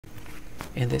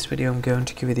In this video, I'm going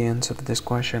to give you the answer to this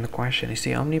question. The question is,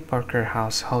 the Omni Parker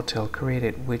House Hotel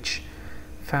created which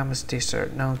famous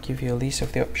dessert? Now I'll give you a list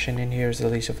of the option, and here's the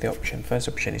list of the option. First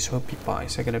option is whoopie pie,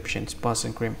 second option is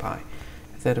Boston cream pie,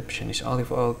 third option is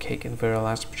olive oil cake, and the very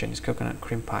last option is coconut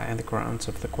cream pie. And the correct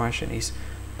answer for the question is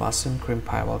Boston cream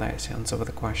pie. Well, that is the answer for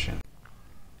the question.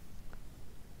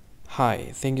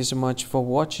 Hi, thank you so much for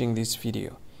watching this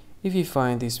video. If you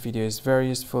find this video is very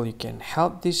useful, you can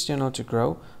help this channel to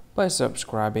grow by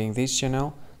subscribing this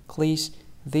channel. Click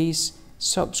this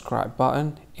subscribe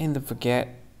button and don't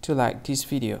forget to like this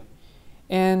video.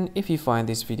 And if you find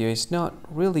this video is not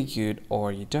really good,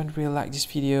 or you don't really like this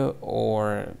video,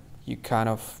 or you kind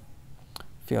of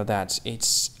feel that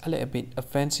it's a little bit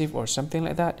offensive or something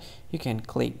like that, you can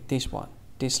click this one,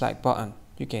 dislike button.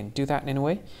 You can do that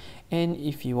anyway. And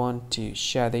if you want to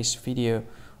share this video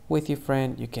with your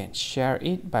friend, you can share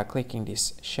it by clicking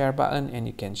this share button, and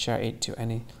you can share it to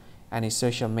any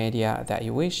social media that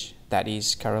you wish that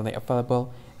is currently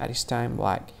available at this time,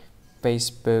 like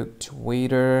Facebook,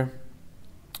 Twitter,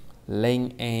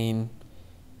 LinkedIn,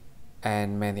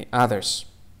 and many others,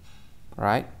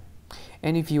 right?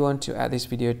 And if you want to add this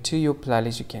video to your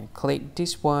playlist, you can click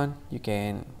this one. You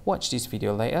can watch this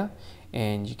video later,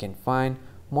 and you can find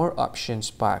more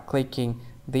options by clicking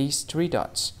these three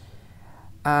dots.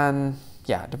 And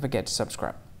yeah, don't forget to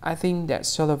subscribe. I think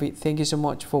that's all of it. Thank you so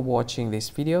much for watching this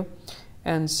video,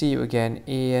 and see you again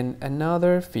in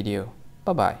another video.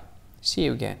 Bye bye. See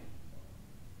you again.